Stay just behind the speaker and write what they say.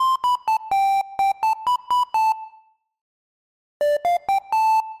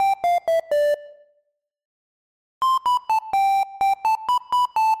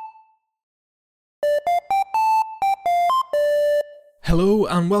Hello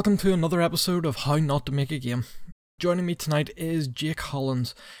and welcome to another episode of How Not to Make a Game. Joining me tonight is Jake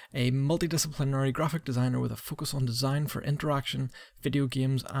Hollands, a multidisciplinary graphic designer with a focus on design for interaction, video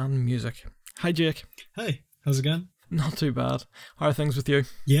games and music. Hi Jake. Hey, how's it going? Not too bad. How are things with you?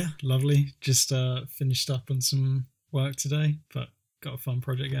 Yeah, lovely. Just finished up on some work today, but got a fun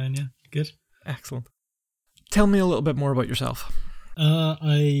project going, yeah. Good. Excellent. Tell me a little bit more about yourself.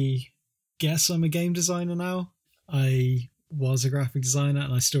 I guess I'm a game designer now. I was a graphic designer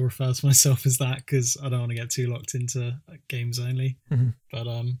and I still refer to myself as that because I don't want to get too locked into games only. Mm-hmm. But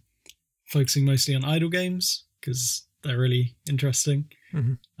focusing mostly on idle games because they're really interesting.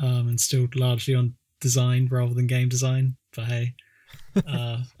 Mm-hmm. And still largely on design rather than game design. But hey,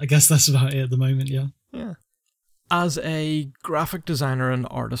 I guess that's about it at the moment, yeah. Yeah. As a graphic designer and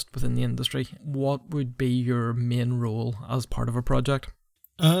artist within the industry, what would be your main role as part of a project?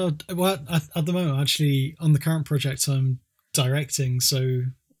 Well, at the moment, actually, on the current project, I'm directing, so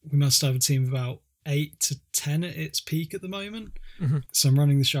we must have a team of about 8 to 10 at its peak at the moment. Mm-hmm. So I'm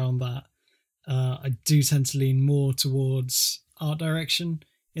running the show on that. I do tend to lean more towards art direction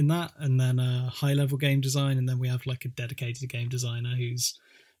in that, and then high-level game design, and then we have like a dedicated game designer who's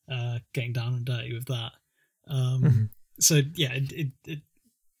getting down and dirty with that. So yeah,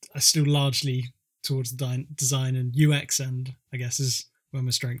 I still largely towards the design and UX end, I guess, is where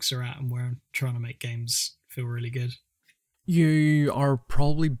my strengths are at and where I'm trying to make games feel really good. You are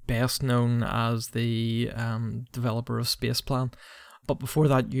probably best known as the developer of Space Plan, but before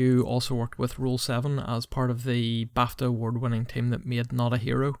that you also worked with Rule 7 as part of the BAFTA award-winning team that made Not a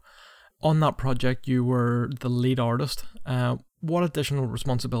Hero. On that project you were the lead artist. What additional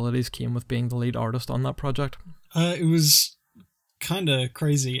responsibilities came with being the lead artist on that project? It was kind of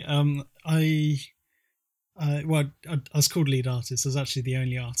crazy. I was called lead artist. I was actually the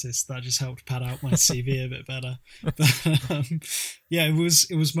only artist. That just helped pad out my CV a bit better. But yeah, it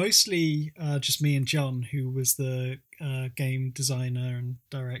was mostly just me and John, who was the game designer and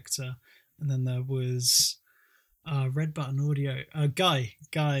director, and then there was Red Button Audio. Guy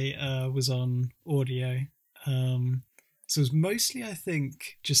was on audio. So it was mostly, I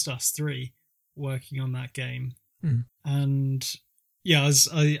think, just us three working on that game. And yeah, I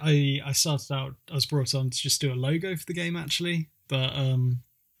started out, I was brought on to just do a logo for the game actually, but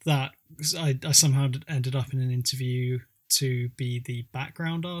that I somehow ended up in an interview to be the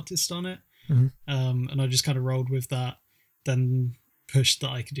background artist on it. And I just kind of rolled with that, then pushed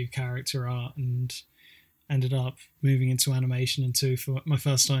that I could do character art and ended up moving into animation into for my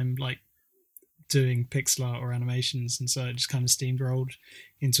first time like doing pixel art or animations, and so it just kind of steamrolled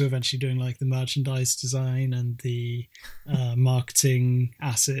into eventually doing like the merchandise design and the marketing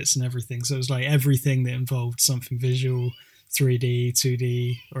assets and everything. So it was like everything that involved something visual, 3D,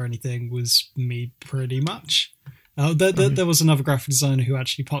 2D or anything was me pretty much. There was another graphic designer who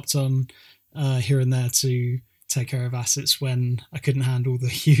actually popped on here and there to take care of assets when I couldn't handle the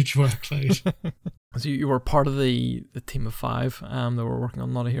huge workload. So you were part of the team of 5 that were working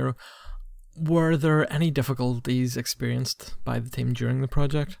on Not a Hero. Were there any difficulties experienced by the team during the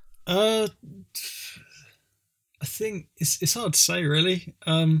project? I think it's hard to say, really.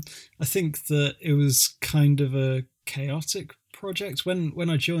 I think that it was kind of a chaotic project. When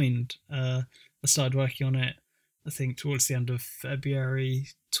I joined, I started working on it, I think, towards the end of February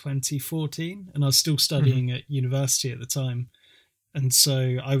 2014, and I was still studying at university at the time. And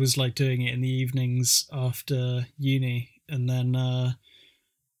so I was like doing it in the evenings after uni, and then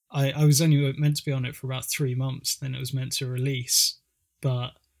I was only meant to be on it for about 3 months, then it was meant to release,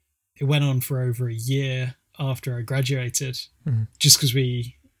 but it went on for over a year after I graduated, just because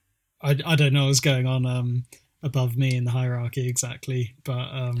I don't know what was going on above me in the hierarchy exactly, but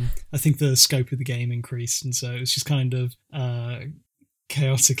I think the scope of the game increased, and so it was just kind of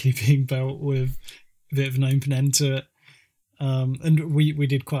chaotically being built with a bit of an open end to it. And we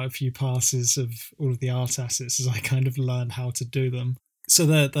did quite a few passes of all of the art assets as I kind of learned how to do them. So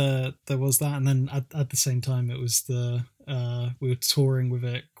there was that, and then at the same time it was we were touring with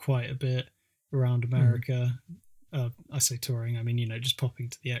it quite a bit around America. I say touring, I mean, just popping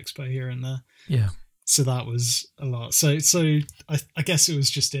to the expo here and there. Yeah. So that was a lot. So I guess it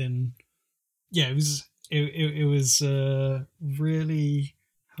was just it was really,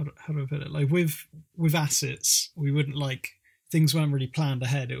 how do I put it? Like with assets, we wouldn't things weren't really planned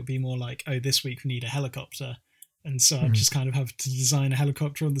ahead. It would be more like, oh, this week we need a helicopter. And so I'd just kind of have to design a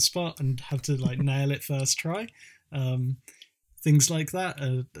helicopter on the spot and have to nail it first try. Things like that.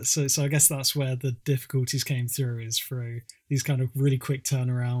 So I guess that's where the difficulties came through, is through these kind of really quick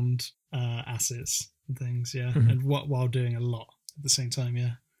turnaround assets and things, yeah. And while doing a lot at the same time,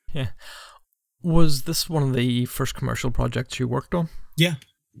 yeah. Yeah. Was this one of the first commercial projects you worked on? Yeah,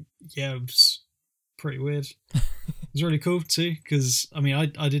 yeah, it was pretty weird. It was really cool too, because I mean,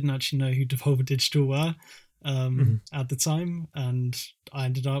 I didn't actually know who Devolver Digital were at the time, and I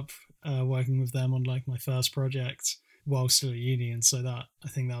ended up working with them on like my first project while still at uni, and so that I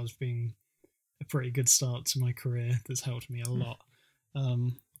think that was being a pretty good start to my career. That's helped me a lot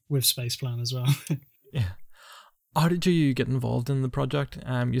with Spaceplan as well. Yeah. How did you get involved in the project?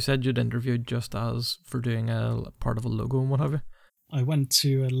 You said you'd interviewed just as for doing a part of a logo and what have you. I went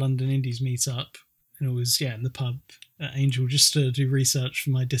to a London Indies meetup, and it was in the pub at Angel just to do research for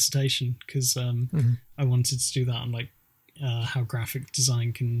my dissertation, because I wanted to do that on like how graphic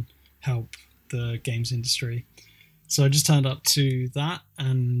design can help the games industry. So I just turned up to that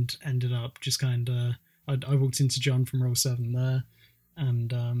and ended up just kind of I walked into John from Roll 7 there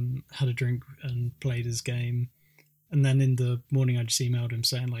and had a drink and played his game. And then in the morning, I just emailed him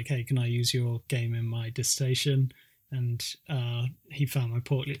saying like, "Hey, can I use your game in my dissertation?" And he found my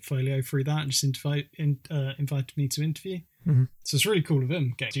portfolio through that and just invited me to interview. So it's really cool of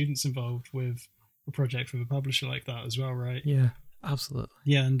him getting students involved with a project with a publisher like that as well, right? Yeah, absolutely.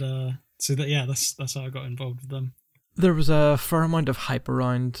 Yeah, and that's how I got involved with them. There was a fair amount of hype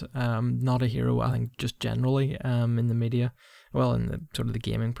around Not a Hero, I think, just generally in the media, well, in the sort of the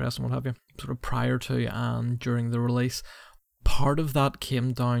gaming press and what have you, sort of prior to and during the release. Part of that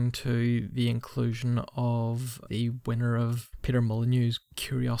came down to the inclusion of the winner of Peter Molyneux's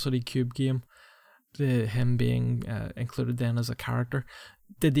Curiosity Cube game, him being included then as a character.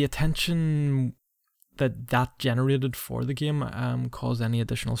 Did the attention that generated for the game cause any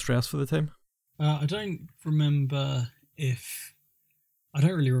additional stress for the team? I don't remember I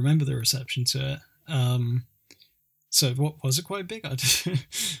don't really remember the reception to it. So what was it quite big?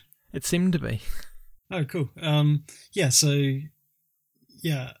 It seemed to be. Oh, cool. That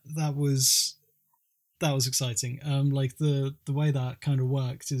was exciting. Like the way that kind of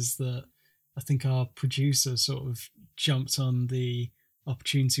worked is that I think our producer sort of jumped on the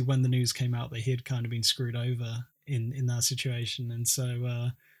opportunity when the news came out that he had kind of been screwed over in that situation, and so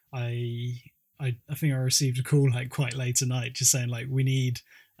I think I received a call like quite late at night just saying like, we need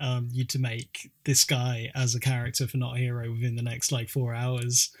you to make this guy as a character for Not a Hero within the next like 4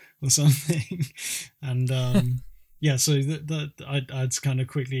 hours or something. And so I'd kind of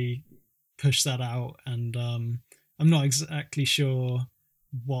quickly push that out, and I'm not exactly sure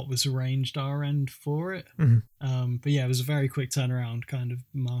what was arranged our end for it. But yeah, it was a very quick turnaround kind of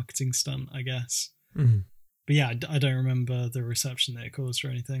marketing stunt, I guess. But yeah, I don't remember the reception that it caused or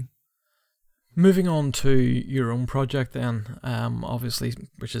anything. Moving on to your own project then, obviously,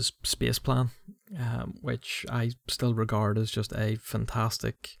 which is Spaceplan, which I still regard as just a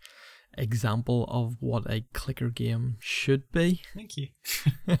fantastic example of what a clicker game should be. Thank you.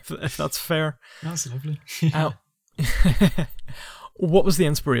 if that's fair. That's lovely. What was the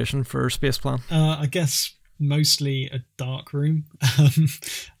inspiration for Spaceplan? I guess mostly a dark room.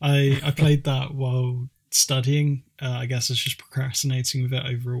 I played that while studying. I guess I was just procrastinating with it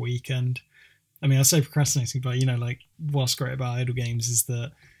over a weekend. I mean, I say procrastinating, but like what's great about idle games is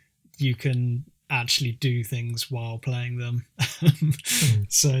that you can actually do things while playing them.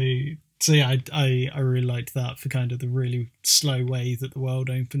 So yeah, I really liked that for kind of the really slow way that the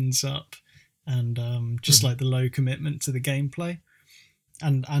world opens up, and just like the low commitment to the gameplay,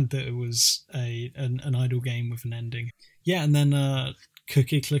 and that it was an idle game with an ending. Yeah, and then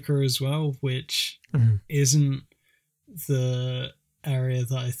Cookie Clicker as well, which isn't the area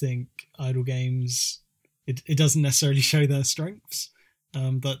that I think idle games it doesn't necessarily show their strengths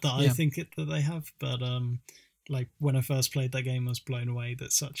I think that they have, but like when I first played that game I was blown away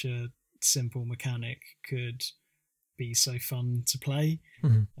that such a simple mechanic could be so fun to play.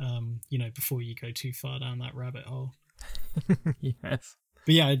 Before you go too far down that rabbit hole. Yes,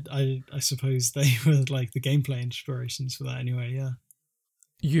 but yeah, I suppose they were like the gameplay inspirations for that anyway. Yeah.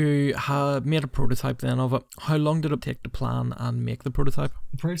 You had made a prototype then of it. How long did it take to plan and make the prototype?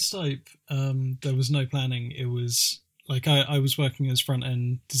 The prototype, there was no planning. It was like I was working as front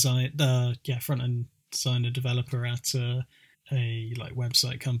end designer developer at a like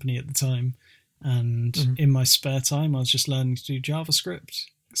website company at the time, and in my spare time I was just learning to do JavaScript.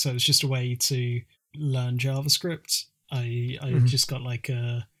 So it was just a way to learn JavaScript. I just got like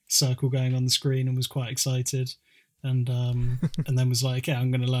a circle going on the screen and was quite excited. And then was like, yeah,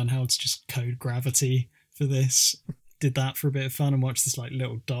 I'm going to learn how to just code gravity for this. Did that for a bit of fun and watched this like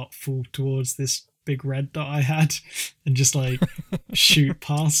little dot fall towards this big red dot I had and just like shoot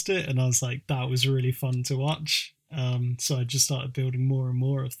past it. And I was like, that was really fun to watch. So I just started building more and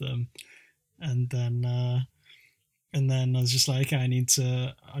more of them. And then And then I was just like, okay,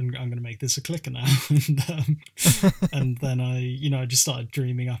 I'm going to make this a clicker now. And then I just started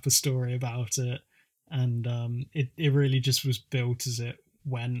dreaming up a story about it. And it really just was built as it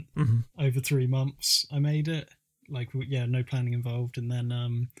went. Over 3 months. I made it, like, yeah, no planning involved. And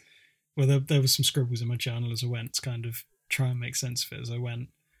then, there was some scribbles in my journal as I went to kind of try and make sense of it as I went.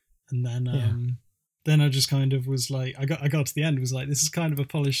 And then I just kind of was like, I got to the end, was like, this is kind of a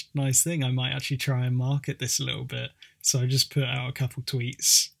polished, nice thing. I might actually try and market this a little bit. So I just put out a couple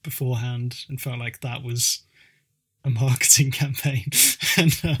tweets beforehand and felt like that was a marketing campaign.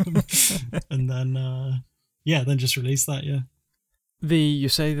 And then then just released that. Yeah. You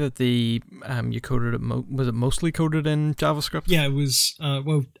say that you coded it. Was it mostly coded in JavaScript? Yeah, it was.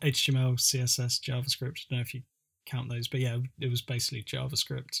 HTML, CSS, JavaScript. I don't know if you count those, but yeah, it was basically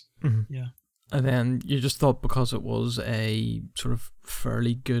JavaScript. Yeah. And then you just thought, because it was a sort of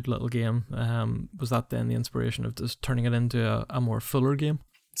fairly good little game, was that then the inspiration of just turning it into a more fuller game?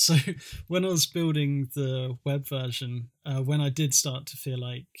 So when I was building the web version, when I did start to feel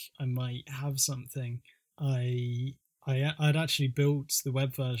like I might have something, I'd actually built the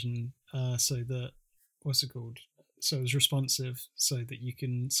web version so that, what's it called? So it was responsive, so that you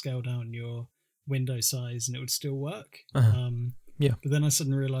can scale down your window size and it would still work. Yeah. But then I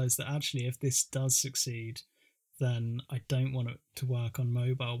suddenly realised that actually, if this does succeed, then I don't want it to work on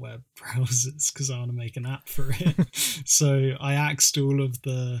mobile web browsers because I want to make an app for it. So I axed all of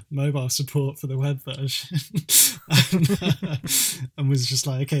the mobile support for the web version and was just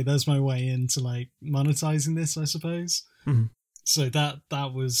like, okay, there's my way into like monetizing this, I suppose. So that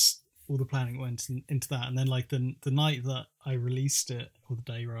was all the planning went into that. And then like the night that I released it, or the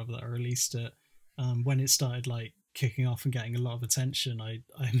day rather that I released it, when it started like kicking off and getting a lot of attention, I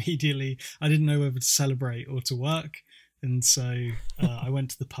immediately, I didn't know whether to celebrate or to work, and so I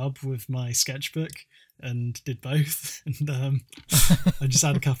went to the pub with my sketchbook and did both. And I just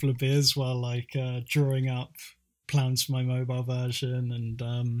had a couple of beers while like drawing up plans for my mobile version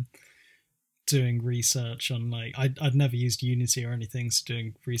and doing research on like I'd never used Unity or anything, so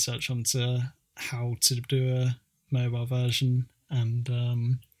doing research onto how to do a mobile version. And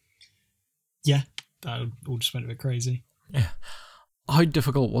that all just went a bit crazy. Yeah. How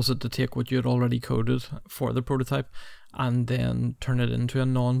difficult was it to take what you had already coded for the prototype and then turn it into a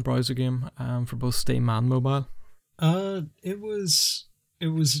non-browser game for both Steam and mobile? It was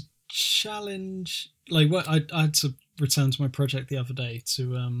a challenge. Like, what I had to return to my project the other day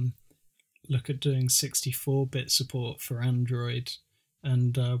to look at doing 64-bit support for Android.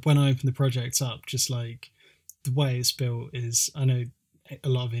 And when I opened the project up, just like the way it's built is, I know a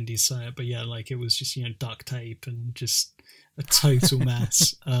lot of indies say it, but yeah, like it was just, duct tape and just a total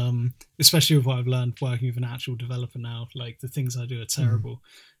mess. Especially with what I've learned working with an actual developer now, like the things I do are terrible.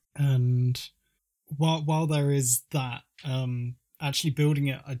 And while there is that, actually building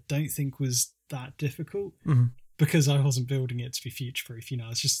it, I don't think was that difficult because I wasn't building it to be future proof. I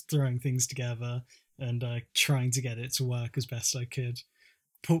was just throwing things together and trying to get it to work as best I could.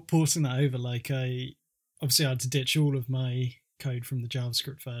 Porting that over, like I had to ditch all of my code from the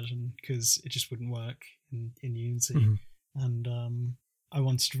JavaScript version because it just wouldn't work in Unity. And I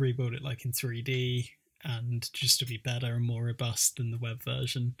wanted to rebuild it like in 3D and just to be better and more robust than the web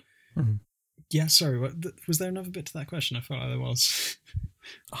version. Yeah, sorry, was there another bit to that question? I felt like there was.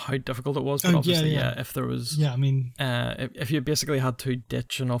 How difficult it was, but obviously, if there was... Yeah, I mean... if you basically had to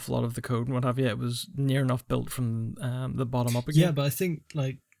ditch an awful lot of the code and what have you, it was near enough built from the bottom up again. Yeah, but I think,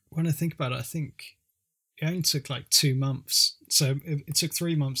 like, when I think about it, I think it only took like 2 months. So it took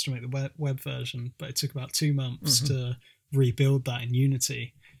 3 months to make the web version, but it took about 2 months to rebuild that in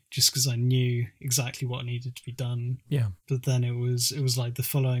Unity, just because I knew exactly what needed to be done. Yeah. But then it was like the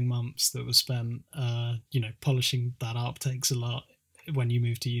following months that was spent, polishing that up takes a lot when you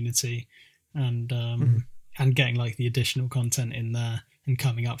move to Unity, and getting like the additional content in there and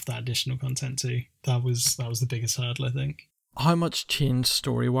coming up for that additional content too. That was the biggest hurdle, I think. How much changed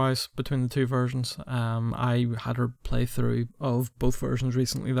story-wise between the two versions? I had a playthrough of both versions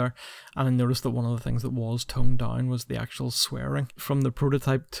recently there, and I noticed that one of the things that was toned down was the actual swearing from the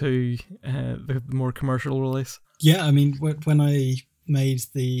prototype to the more commercial release. Yeah, I mean, when I made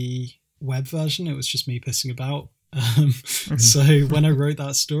the web version, it was just me pissing about. So when I wrote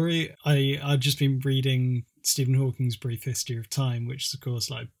that story, I'd just been reading Stephen Hawking's Brief History of Time, which is, of course,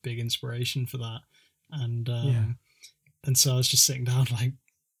 like big inspiration for that. And so I was just sitting down, like,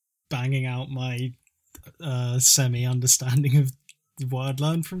 banging out my semi-understanding of what I'd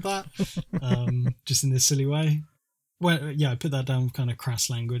learned from that, just in this silly way. Well, yeah, I put that down with kind of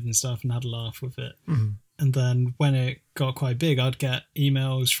crass language and stuff and had a laugh with it. And then when it got quite big, I'd get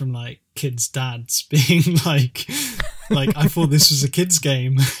emails from, like, kids' dads being like, like I thought this was a kids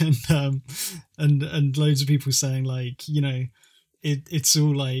game, and loads of people saying like, it's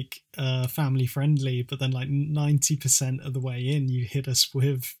all like family friendly, but then like 90% of the way in you hit us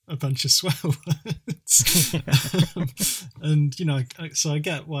with a bunch of swear words. And so I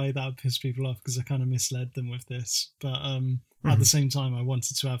get why that would piss people off, because I kind of misled them with this, but at the same time I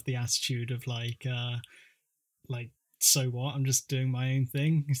wanted to have the attitude of like so what, I'm just doing my own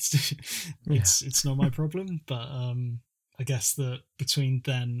thing. It's not my problem. But I guess that between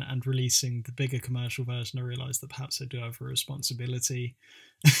then and releasing the bigger commercial version, I realized that perhaps I do have a responsibility,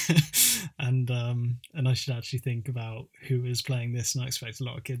 and I should actually think about who is playing this, and I expect a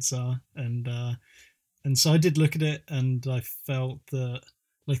lot of kids are, and so I did look at it, and I felt that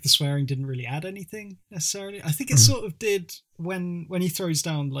like the swearing didn't really add anything necessarily. I think it sort of did when he throws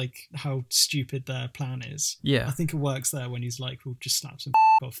down like how stupid their plan is. Yeah. I think it works there when he's like, we'll just slap some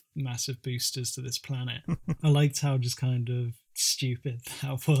off massive boosters to this planet. I liked how just kind of stupid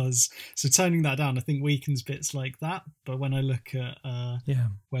that was. So toning that down, I think weakens bits like that. But when I look at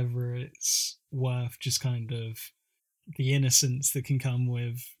whether it's worth just kind of the innocence that can come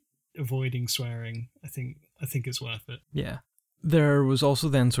with avoiding swearing, I think it's worth it. Yeah. There was also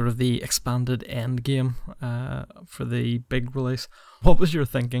then sort of the expanded end game for the big release. What was your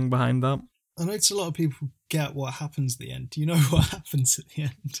thinking behind that? I know a lot of people get what happens at the end. Do you know what happens at the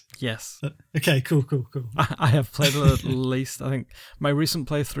end? Yes. Okay, cool. I have played it at least. I think my recent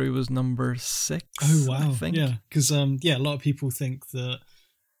playthrough was number 6. Oh, wow. I think. Yeah, because a lot of people think that,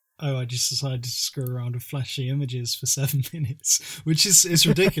 I just decided to screw around with flashy images for 7 minutes, which is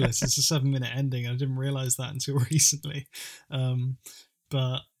ridiculous. It's a 7-minute ending. I didn't realize that until recently.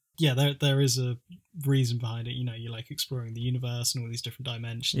 But yeah, there is a reason behind it. You're like exploring the universe and all these different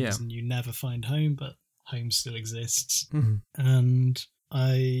dimensions, and you never find home, but home still exists. And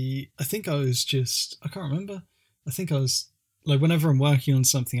I think I was I can't remember. I think I was like, whenever I'm working on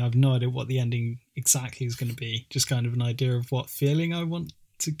something, I have no idea what the ending exactly is going to be. Just kind of an idea of what feeling I want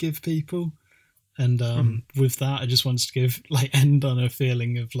to give people, and with that I just wanted to give end on a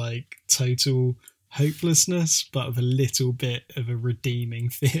feeling of like total hopelessness, but with a little bit of a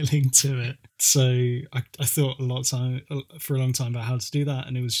redeeming feeling to it. So I thought for a long time about how to do that,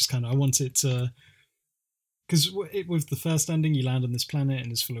 and it was just kind of, I wanted to, because with the first ending you land on this planet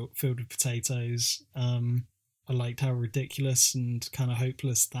and it's filled with potatoes. I liked how ridiculous and kind of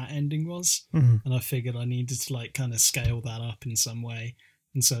hopeless that ending was, and I figured I needed to kind of scale that up in some way.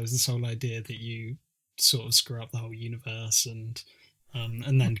 And so it's this whole idea that you sort of screw up the whole universe and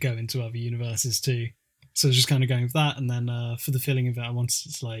then go into other universes too. So just kind of going with that. And then for the feeling of it, I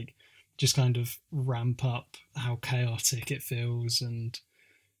wanted to just kind of ramp up how chaotic it feels. And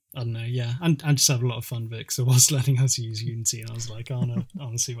I don't know, yeah. And just have a lot of fun with it, because I was learning how to use Unity, and I was like, I want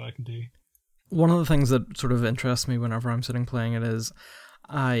to see what I can do. One of the things that sort of interests me whenever I'm sitting playing it is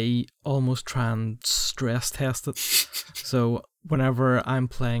I almost try and stress test it. So whenever I'm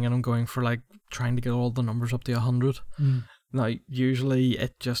playing and I'm going for trying to get all the numbers up to 100, now usually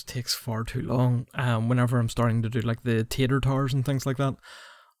it just takes far too long. Whenever I'm starting to do the tater towers and things like that,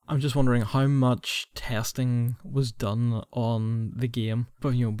 I'm just wondering how much testing was done on the game,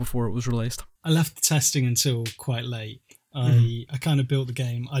 but before it was released. I left the testing until quite late. I kind of built the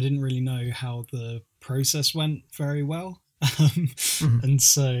game. I didn't really know how the process went very well. And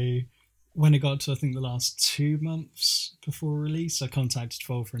so when it got to, I think, the last 2 months before release, I contacted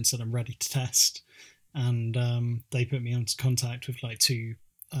Volver and said I'm ready to test. And they put me into contact with 2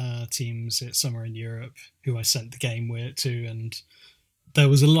 teams somewhere in Europe who I sent the game to. And there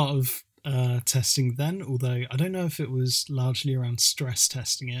was a lot of testing then, although I don't know if it was largely around stress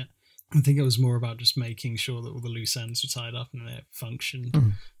testing it. I think it was more about just making sure that all the loose ends were tied up and it functioned.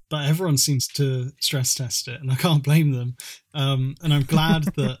 But everyone seems to stress test it, and I can't blame them. And I'm glad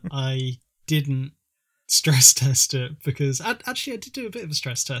that I didn't stress test it, because actually I did do a bit of a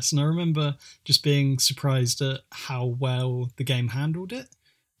stress test, and I remember just being surprised at how well the game handled it,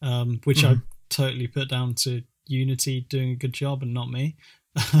 which I totally put down to Unity doing a good job and not me.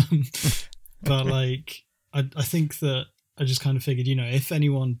 But I think that I just kind of figured, if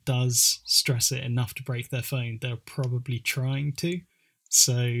anyone does stress it enough to break their phone, they're probably trying to.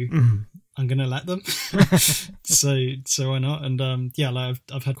 So I'm gonna let them. so why not? And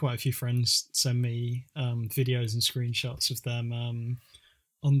I've had quite a few friends send me videos and screenshots of them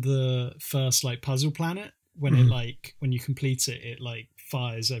on the first puzzle planet, when it when you complete it, it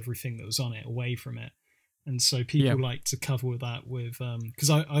fires everything that was on it away from it. And so people like to cover that with because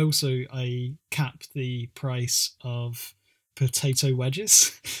I capped the price of potato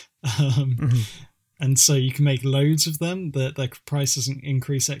wedges. and so you can make loads of them. That their price doesn't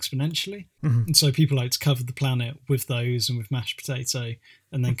increase exponentially, and so people like to cover the planet with those and with mashed potato,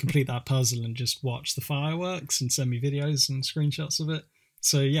 and then complete that puzzle and just watch the fireworks and send me videos and screenshots of it.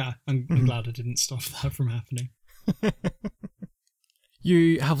 So yeah, I'm glad I didn't stop that from happening.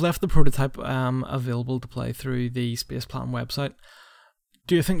 You have left the prototype available to play through the Spaceplan website.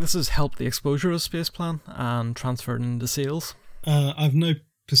 Do you think this has helped the exposure of Spaceplan and transferred into sales? I've no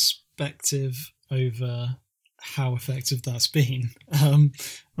perspective over how effective that's been.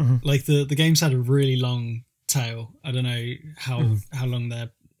 Like the game's had a really long tail. I don't know how long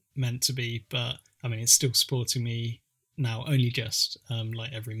they're meant to be, but I mean it's still supporting me now only just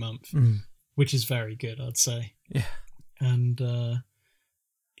like every month, which is very good, I'd say. Yeah. And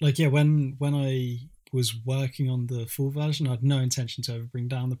when I was working on the full version, I had no intention to ever bring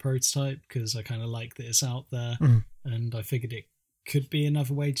down the prototype because I kind of like that it's out there, and I figured it could be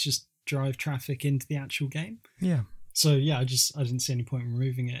another way to just drive traffic into the actual game. Yeah. So yeah, I didn't see any point in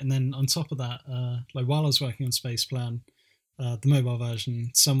removing it. And then on top of that, like while I was working on Spaceplan, the mobile version,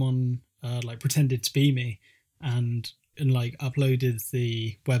 someone like pretended to be me and like uploaded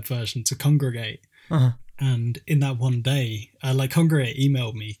the web version to Congregate. And in that one day, like Congregate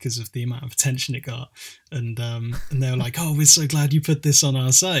emailed me because of the amount of attention it got, and they were like, "Oh, we're so glad you put this on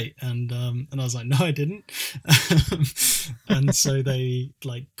our site," and I was like, "No, I didn't," and so they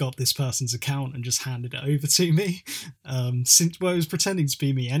like got this person's account and just handed it over to me, since it was pretending to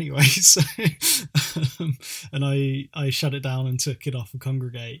be me anyway. So, and I shut it down and took it off of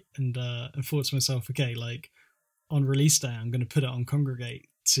Congregate, and thought to myself, okay, like on release day, I'm going to put it on Congregate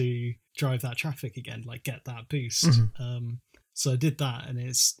to drive that traffic again, like get that boost. So I did that, and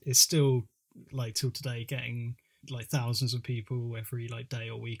it's still like till today getting like thousands of people every like day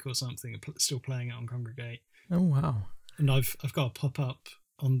or week or something still playing it on Congregate. Oh wow. And I've got a pop-up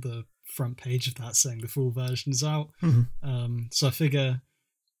on the front page of that saying the full version is out. So I figure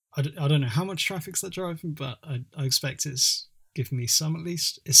I don't know how much traffic's that driving, but I expect it's giving me some at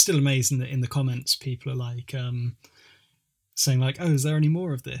least. It's still amazing that in the comments people are like saying like, oh, is there any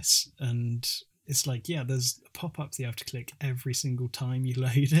more of this? And it's like, yeah, there's a pop-up that you have to click every single time you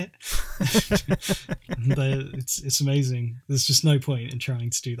load it. It's amazing. There's just no point in trying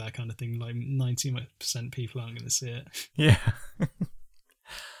to do that kind of thing. Like 90% people aren't going to see it. Yeah.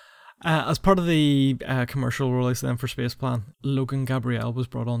 As part of the commercial release then for Spaceplan, Logan Gabrielle was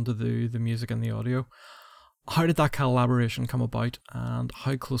brought on to do the music and the audio. How did that collaboration come about, and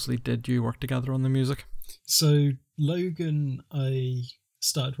how closely did you work together on the music? So Logan, I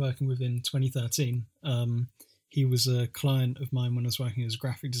started working with in 2013. He was a client of mine when I was working as a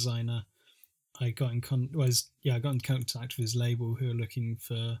graphic designer. I got in contact with his label, who are looking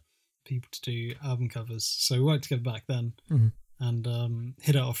for people to do album covers. So we worked together back then, and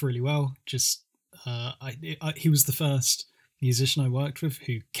hit it off really well. Just he was the first musician I worked with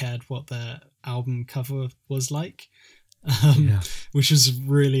who cared what their album cover was like. Which was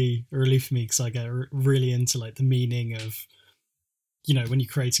really a relief for me, because I get really into like the meaning of, you know, when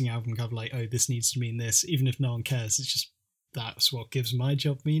you're creating an album cover, like, oh, this needs to mean this, even if no one cares. It's just that's what gives my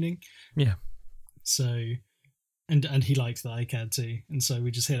job meaning. Yeah. So, and he liked that I cared too, and so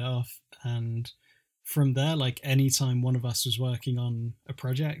we just hit it off. And from there, like anytime one of us was working on a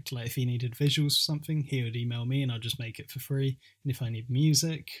project, like if he needed visuals or something, he would email me and I'd just make it for free. And if I need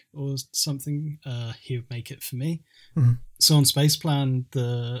music or something, he would make it for me. So on Spaceplan,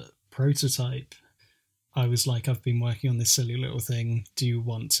 the prototype, I was like, I've been working on this silly little thing. Do you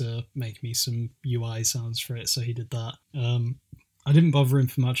want to make me some UI sounds for it? So he did that. I didn't bother him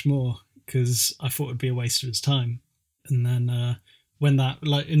for much more because I thought it'd be a waste of his time. And then when that,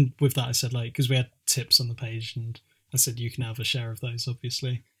 like, and with that I said, like, because we had tips on the page, and I said you can have a share of those,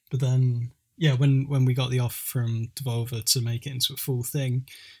 obviously. But then, yeah, when we got the offer from Devolver to make it into a full thing,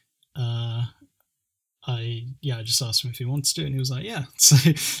 I just asked him if he wanted to do it, and he was like, yeah. So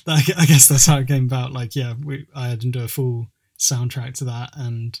I guess that's how it came about. Like, yeah, I had him do a full soundtrack to that,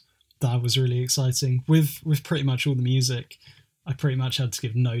 and that was really exciting. With pretty much all the music, I pretty much had to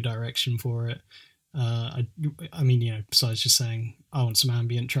give no direction for it. I mean, you know, besides just saying I want some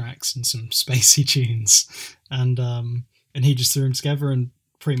ambient tracks and some spacey tunes, and he just threw them together, and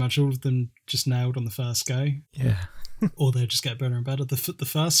pretty much all of them just nailed on the first go. Yeah. Or they just get better and better. The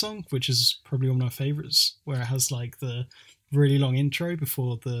first song, which is probably one of my favorites, where it has like the really long intro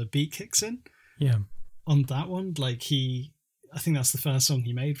before the beat kicks in. Yeah. On that one, like I think that's the first song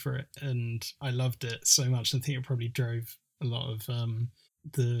he made for it, and I loved it so much. I think it probably drove a lot of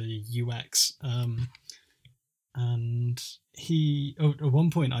the UX. and at one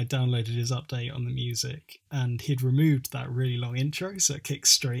point I downloaded his update on the music, and he'd removed that really long intro, so it kicks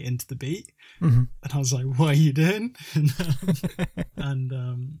straight into the beat. Mm-hmm. And I was like, "What are you doing?"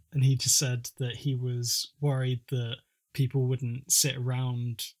 and he just said that he was worried that people wouldn't sit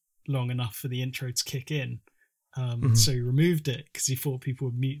around long enough for the intro to kick in. So he removed it because he thought people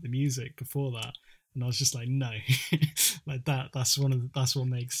would mute the music before that. And I was just like, no, like that's what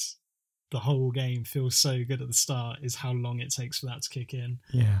makes the whole game feel so good at the start, is how long it takes for that to kick in.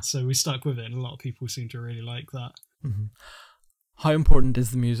 Yeah. So we stuck with it, and a lot of people seem to really like that. Mm-hmm. How important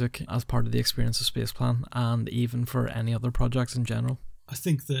is the music as part of the experience of Spaceplan, and even for any other projects in general? I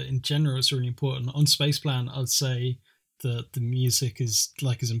think that in general it's really important. On Spaceplan, I'd say that the music is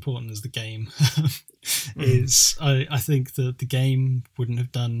like as important as the game. I think that the game wouldn't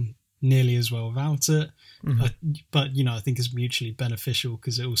have done nearly as well without it. But I think it's mutually beneficial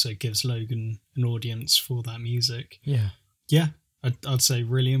because it also gives Logan an audience for that music. Yeah, I'd say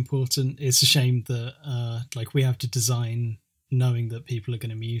really important. It's a shame that like we have to design knowing that people are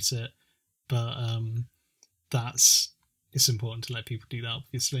going to mute it, but it's important to let people do that,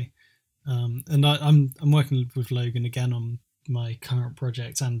 obviously. And I'm working with Logan again on my current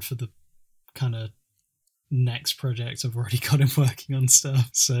project, and for the kind of next project I've already got him working on stuff.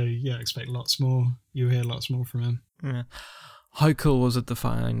 So yeah, expect lots more. You'll hear lots more from him. Yeah. How cool was it to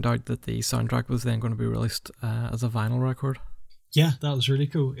find out that the soundtrack was then going to be released as a vinyl record? Yeah, that was really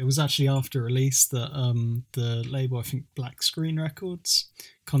cool. It was actually after release that the label, I think Black Screen Records,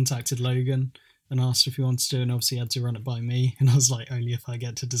 contacted Logan and asked if he wanted to do it, and obviously had to run it by me, and I was like, only if I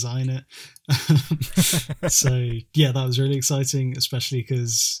get to design it. So yeah, that was really exciting, especially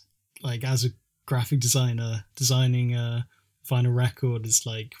because like as a graphic designer, designing a vinyl record is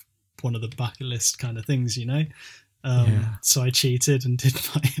like one of the bucket list kind of things, so I cheated and did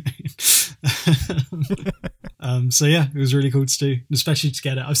my own. So yeah, it was really cool to do, especially to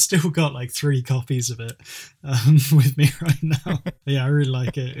get it. I've still got like 3 copies of it with me right now. But yeah, I really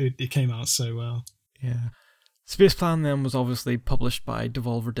like it. It came out so well. Yeah. Spaceplan then was obviously published by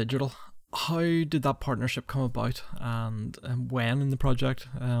Devolver Digital. How did that partnership come about, and when in the project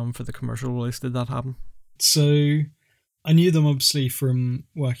for the commercial release did that happen? So I knew them obviously from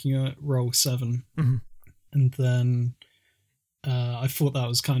working at Roll 7, and then I thought that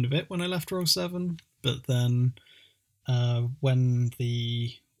was kind of it when I left Roll 7. But then when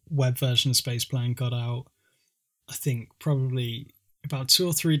the web version of Spaceplan got out, I think probably about 2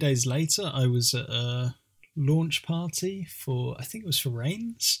 or 3 days later, I was at a launch party for, I think it was for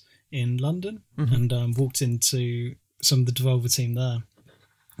Reigns in London, and walked into some of the Devolver team there.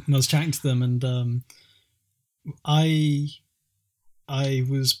 And I was chatting to them, and I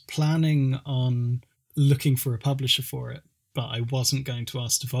was planning on looking for a publisher for it, but I wasn't going to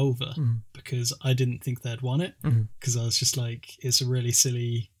ask Devolver because I didn't think they'd want it, because I was just like, it's a really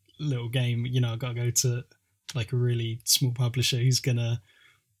silly little game. I got to go to like a really small publisher who's going to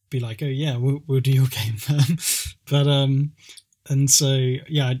be like, oh yeah, we'll do your game. But and so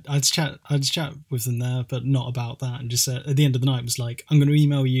yeah, I'd chat with them there, but not about that. And just at the end of the night was like, I'm going to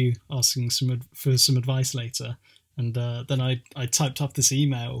email you asking for some advice later. And then I typed up this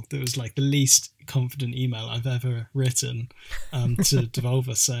email that was like the least confident email I've ever written to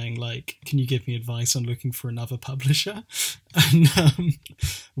Devolver, saying like, can you give me advice on looking for another publisher? And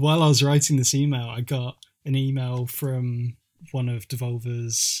while I was writing this email, I got an email from one of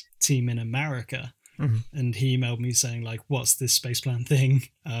Devolver's team in America. And he emailed me saying like, what's this Spaceplan thing?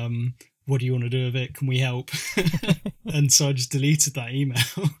 What do you want to do with it? Can we help? And so I just deleted that email,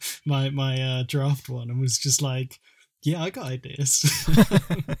 my draft one, and was just like, yeah, I got ideas.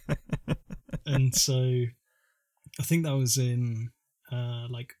 And so I think that was in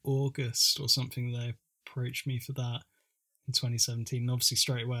like August or something. They approached me for that in 2017. And obviously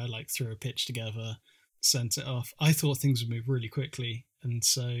straight away I like threw a pitch together, sent it off. I thought things would move really quickly, and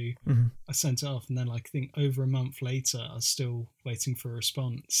so I sent it off, and then like, I think over a month later I was still waiting for a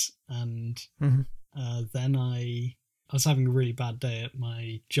response. And then I was having a really bad day at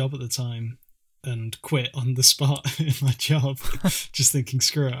my job at the time and quit on the spot in my job, just thinking,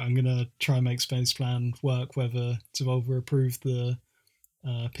 screw it, I'm gonna try and make Spaceplan work whether Devolver approved the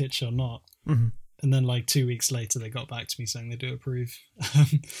pitch or not. And then like 2 weeks later they got back to me saying they do approve,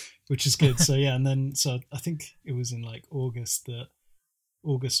 which is good. So yeah, and then so I think it was in like August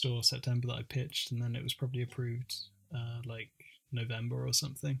or September that I pitched, and then it was probably approved like November or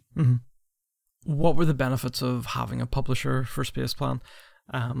something. What were the benefits of having a publisher for Spaceplan?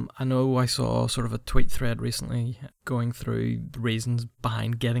 I know I saw sort of a tweet thread recently going through the reasons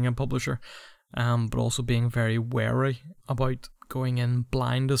behind getting a publisher, but also being very wary about going in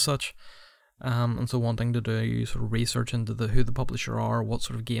blind as such. and so wanting to do sort of research into who the publisher are, what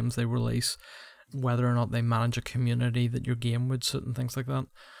sort of games they release, whether or not they manage a community that your game would suit, and things like that.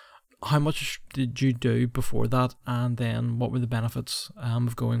 How much did you do before that, and then what were the benefits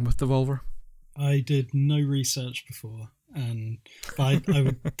of going with Devolver? I did no research before, but I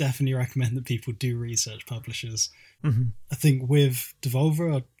would definitely recommend that people do research publishers. Mm-hmm. I think with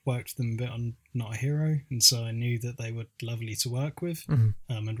Devolver, I worked with them a bit on Not a Hero, and so I knew that they were lovely to work with,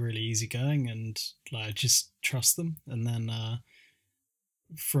 and really easygoing, and like, I just trust them. And then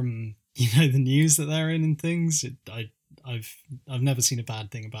from the news that they're in and things, I've never seen a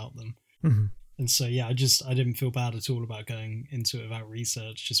bad thing about them. Mm-hmm. And so, yeah, I didn't feel bad at all about going into it without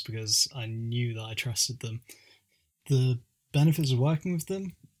research, just because I knew that I trusted them. The benefits of working with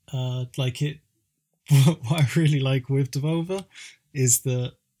them, what I really like with Devolver is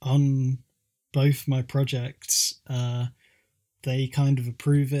that on both my projects, they kind of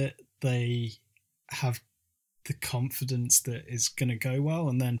approve it. They have the confidence that it's going to go well.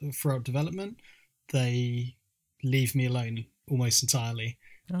 And then throughout development, they leave me alone almost entirely.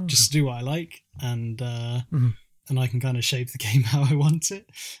 Just to do what I like, and I can kind of shape the game how I want it,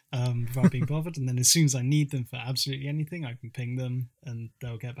 without being bothered. And then as soon as I need them for absolutely anything, I can ping them, and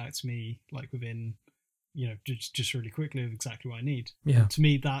they'll get back to me like within, just really quickly with exactly what I need. Yeah. And to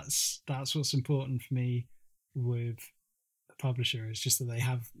me, that's what's important for me with a publisher, is just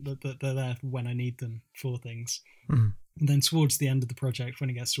that that they're there when I need them for things. Mm-hmm. And then towards the end of the project, when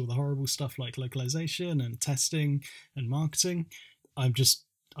it gets to all the horrible stuff like localization and testing and marketing,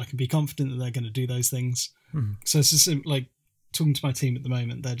 I can be confident that they're going to do those things. Mm-hmm. So it's just like talking to my team at the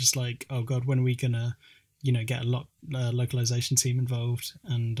moment. They're just like, oh God, when are we going to, get a localization team involved?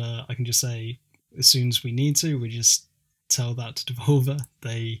 And I can just say, as soon as we need to, we just tell that to Devolver.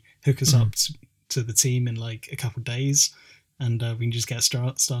 They hook us up to the team in like a couple of days, and we can just get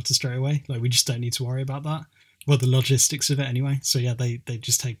started straight away. Like, we just don't need to worry about that. Well, the logistics of it anyway. So yeah, they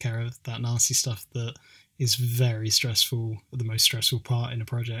just take care of that nasty stuff that is very stressful, the most stressful part in a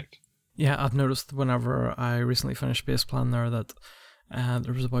project. Yeah, I've noticed whenever I recently finished Space Plan there that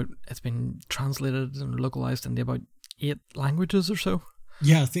there was it's been translated and localized into about 8 languages or so.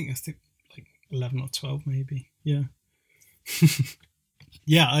 Yeah, I think like 11 or 12 maybe. Yeah.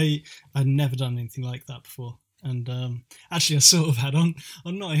 Yeah, I'd never done anything like that before. And actually I sort of had on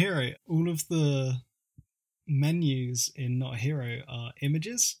Not a Hero, all of the menus in Not a Hero are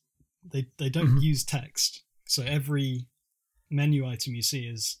images. They don't use text, so every menu item you see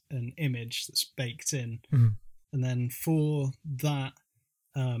is an image that's baked in, and then for that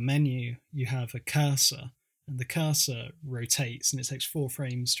menu you have a cursor, and the cursor rotates, and it takes 4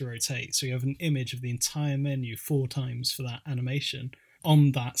 frames to rotate, so you have an image of the entire menu 4 times for that animation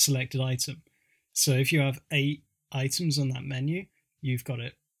on that selected item. So if you have 8 items on that menu, you've got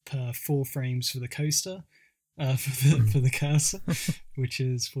it per 4 frames for the coaster, for the cursor, which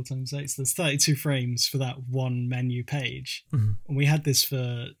is 4 times 8, so there's 32 frames for that one menu page. And we had this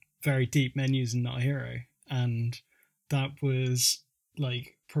for very deep menus in Not a Hero, and that was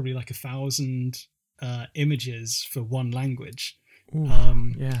like probably like 1,000 images for one language.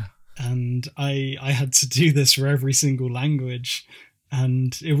 Yeah. And I had to do this for every single language,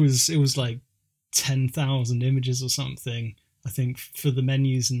 and it was like 10,000 images or something, I think, for the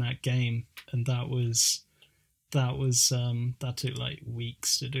menus in that game. And that took like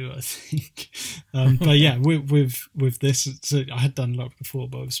weeks to do, I think. But yeah, with this, so I had done a lot before,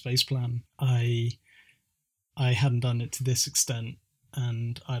 but with Space Plan, I hadn't done it to this extent,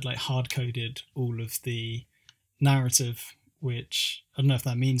 and I'd like hard coded all of the narrative, which I don't know if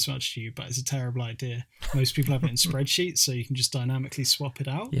that means much to you, but it's a terrible idea. Most people have it in spreadsheets, so you can just dynamically swap it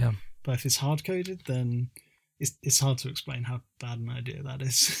out. Yeah. But if it's hard coded, then it's hard to explain how bad an idea that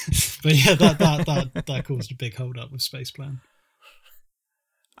is. But yeah, that caused a big hold up with Space Plan.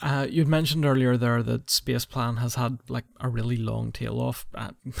 You'd mentioned earlier there that Space Plan has had like a really long tail off.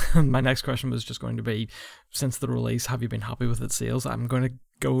 My next question was just going to be, since the release, have you been happy with its sales? I'm going to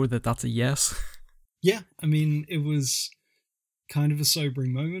go that that's a yes. Yeah, I mean, it was kind of a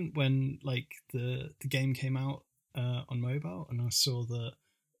sobering moment when like the game came out on mobile, and I saw that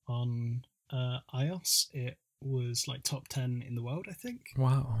on iOS it was like top 10 in the world, I think.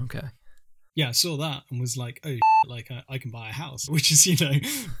 Wow, okay. Yeah, I saw that and was like, oh, like I can buy a house, which is,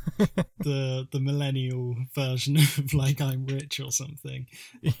 the millennial version of like I'm rich or something.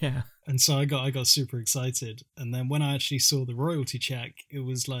 Yeah. And so I got super excited. And then when I actually saw the royalty check, it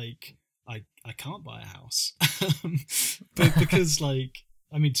was like, I can't buy a house. But because like,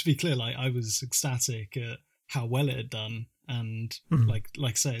 I mean, to be clear, like I was ecstatic at how well it had done. And like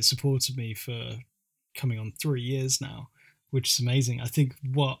I say, it supported me for coming on 3 years now. which is amazing. I think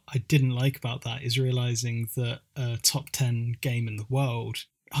what I didn't like about that is realizing that a top 10 game in the world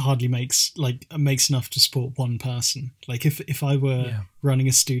hardly makes enough to support one person. Like if I were running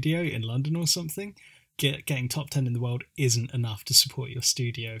a studio in London or something, getting top 10 in the world isn't enough to support your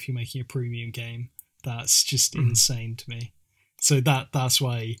studio if you're making a premium game. That's just insane to me. So that's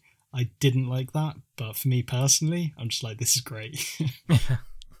why I didn't like that. But for me personally, I'm just like, this is great.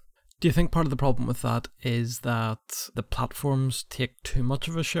 Do you think part of the problem with that is that the platforms take too much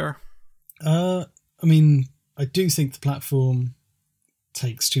of a share? I mean, I do think the platform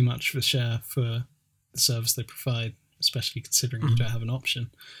takes too much of a share for the service they provide, especially considering you don't have an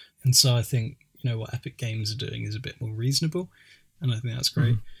option. And so I think, what Epic Games are doing is a bit more reasonable, and I think that's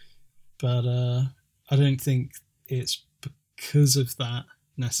great. But I don't think it's because of that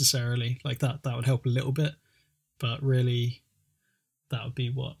necessarily. Like that would help a little bit, but really that would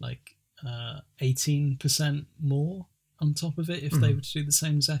be 18% more on top of it if they were to do the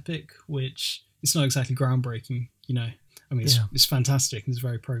same as Epic, which it's not exactly groundbreaking, I mean, it's fantastic and it's a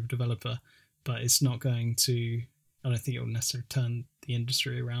very pro developer, but it's not going to, I don't think it will necessarily turn the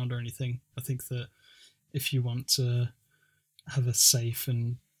industry around or anything. I think that if you want to have a safe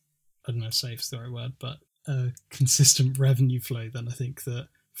and, I don't know if safe is the right word, but a consistent revenue flow, then I think that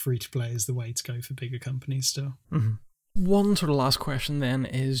free to play is the way to go for bigger companies still. One sort of last question then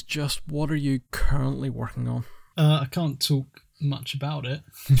is just, what are you currently working on? I can't talk much about it.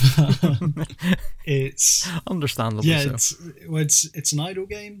 It's understandable. Yeah, it's an idle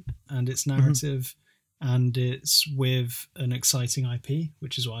game, and it's narrative, and it's with an exciting IP,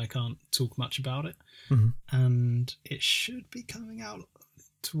 which is why I can't talk much about it. And it should be coming out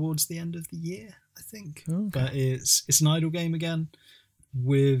towards the end of the year, I think. But it's an idle game again.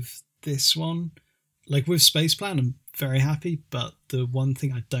 With this one, like with Space Plan, I'm very happy, but the one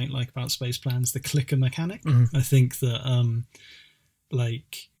thing I don't like about Space Plan is the clicker mechanic. I think that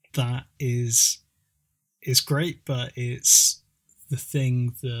that is great, but it's the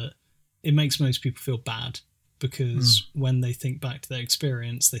thing that it makes most people feel bad, because when they think back to their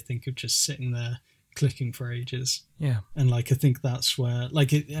experience, they think of just sitting there clicking for ages. And I think that's where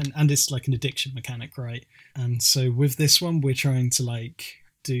and it's like an addiction mechanic, right? And so with this one, we're trying to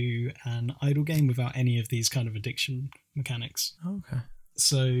do an idle game without any of these kind of addiction mechanics.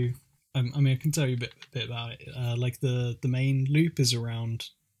 So I mean, I can tell you a bit about it. The main loop is around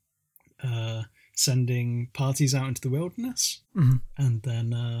sending parties out into the wilderness, and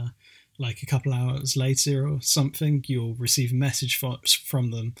then a couple hours later or something, you'll receive a message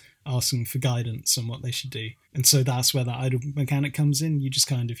from them asking for guidance on what they should do. And so that's where that idle mechanic comes in. You just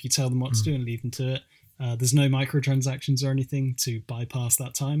you tell them what to do and leave them to it. There's no microtransactions or anything to bypass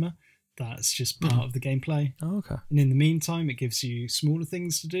that timer. That's just part of the gameplay. And in the meantime, it gives you smaller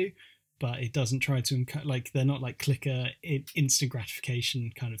things to do, but it doesn't try to they're not clicker instant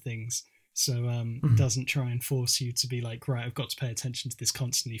gratification kind of things. So it doesn't try and force you to be right, I've got to pay attention to this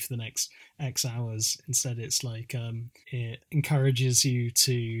constantly for the next X hours. Instead, it's it encourages you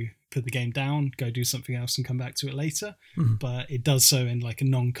to put the game down, go do something else and come back to it later. But it does so in a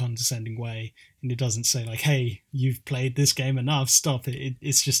non-condescending way. And it doesn't say hey, you've played this game enough, stop it.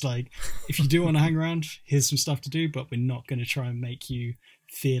 It's just if you do want to hang around, here's some stuff to do, but we're not going to try and make you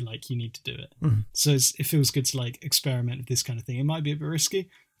feel like you need to do it. So it feels good to experiment with this kind of thing. It might be a bit risky,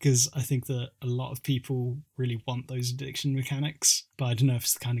 because I think that a lot of people really want those addiction mechanics, but I don't know if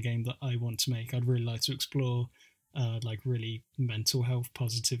it's the kind of game that I want to make. I'd really like to explore really mental health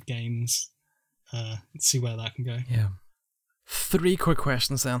positive games, see where that can go. 3 quick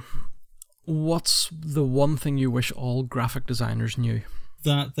questions then. What's the one thing you wish all graphic designers knew?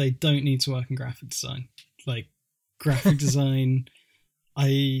 That they don't need to work in graphic design. Graphic design,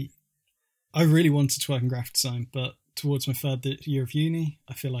 I really wanted to work in graphic design, but towards my third year of uni,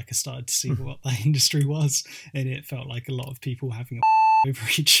 I feel I started to see what that industry was, and it felt like a lot of people having a over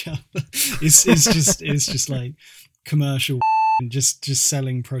each other. It's just commercial and just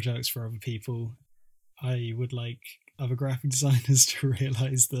selling projects for other people. I would like other graphic designers to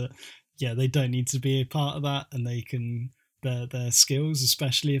realize that they don't need to be a part of that, and they can their skills,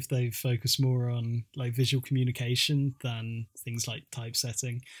 especially if they focus more on visual communication than things like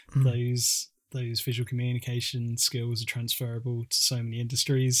typesetting. Those visual communication skills are transferable to so many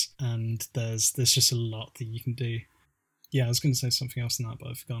industries, and there's just a lot that you can do. I was going to say something else than that, but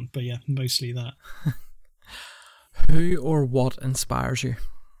I've forgotten. But mostly that. Who or what inspires you?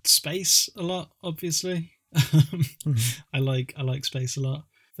 Space a lot, obviously. I like space a lot.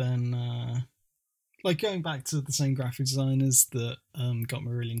 Then going back to the same graphic designers that got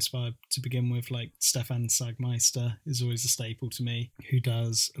me really inspired to begin with, Stefan Sagmeister is always a staple to me, who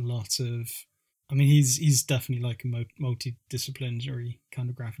does a lot of I mean, he's definitely like a multidisciplinary kind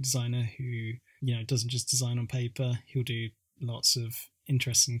of graphic designer who, you know, doesn't just design on paper. He'll do lots of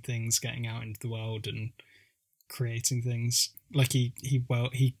interesting things, getting out into the world and creating things. Like he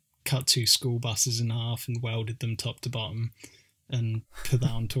cut 2 school buses in half and welded them top to bottom and put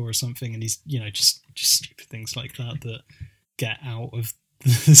that on tour or something. And he's, you know, just stupid things like that get out of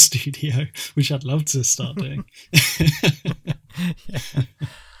the studio, which I'd love to start doing. Yeah.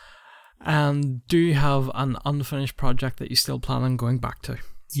 And do you have an unfinished project that you still plan on going back to?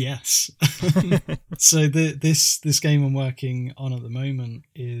 Yes. So this game I'm working on at the moment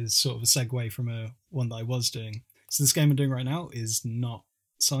is sort of a segue from one that I was doing. So this game I'm doing right now is not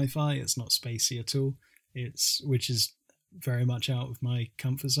sci-fi, it's not spacey at all. Which is very much out of my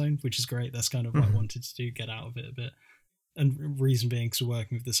comfort zone, which is great. That's kind of what I wanted to do, get out of it a bit. And reason being because we're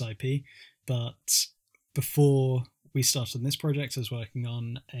working with this IP. But before we started on this project, I was working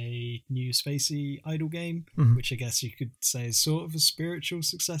on a new spacey idle game, which I guess you could say is sort of a spiritual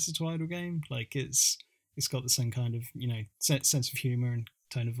successor to Idle Game. Like it's got the same kind of, you know, sense of humor and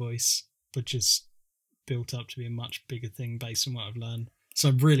tone of voice, but just built up to be a much bigger thing based on what I've learned. So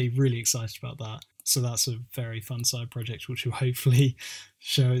I'm really, really excited about that. So that's a very fun side project, which will hopefully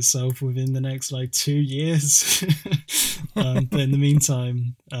show itself within the next 2 years. But in the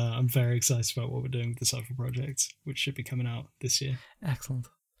meantime, I'm very excited about what we're doing with this other project, which should be coming out this year. Excellent.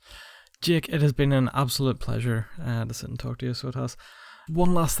 Jake, it has been an absolute pleasure to sit and talk to you, so it has.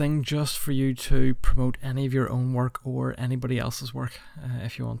 One last thing, just for you to promote any of your own work or anybody else's work,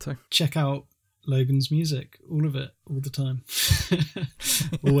 if you want to. Check out Logan's music, all of it, all the time.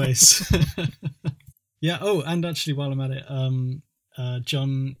 Always. Yeah. Oh, and actually, while I'm at it,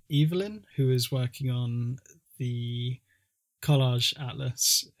 John Evelyn, who is working on the Collage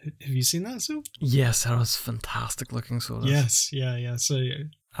Atlas. Have you seen that at all? Yes, that was fantastic looking. So yes, yeah. So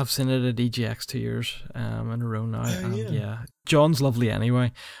I've seen it at EGX 2 years in a row now. Yeah. John's lovely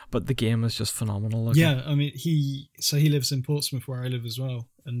anyway, but the game is just phenomenal looking. Yeah, I mean, he lives in Portsmouth where I live as well,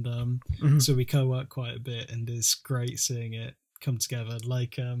 and so we co-work quite a bit, and it's great seeing it come together.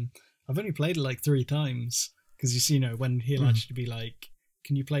 Like, I've only played it 3 times because you know when he'll actually be like,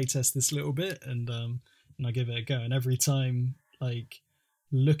 "Can you play test this little bit?" and I give it a go, and every time,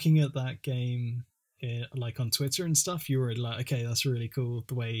 looking at that game, on Twitter and stuff, you were like, okay, that's really cool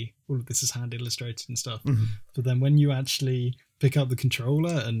the way all of this is hand illustrated and stuff. But then when you actually pick up the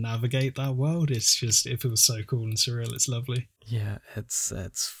controller and navigate that world, it feels so cool and surreal. It's lovely. Yeah, it's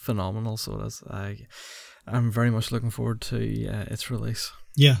phenomenal. So it is. I'm very much looking forward to its release.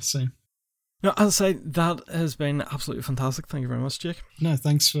 Yeah, same. No, as I say, that has been absolutely fantastic. Thank you very much, Jake. No,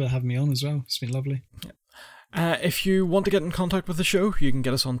 thanks for having me on as well. It's been lovely. Yeah. If you want to get in contact with the show, you can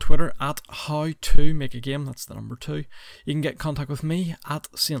get us on Twitter at HowToMakeAGame, that's the number 2. You can get in contact with me at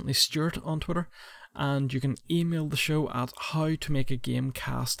SaintlyStuart on Twitter, and you can email the show at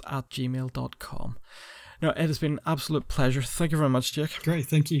howtomakeagamecast@gmail.com. Now, it has been an absolute pleasure. Thank you very much, Jake. Great,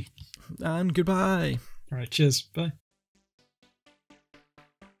 thank you. And goodbye. All right, cheers. Bye.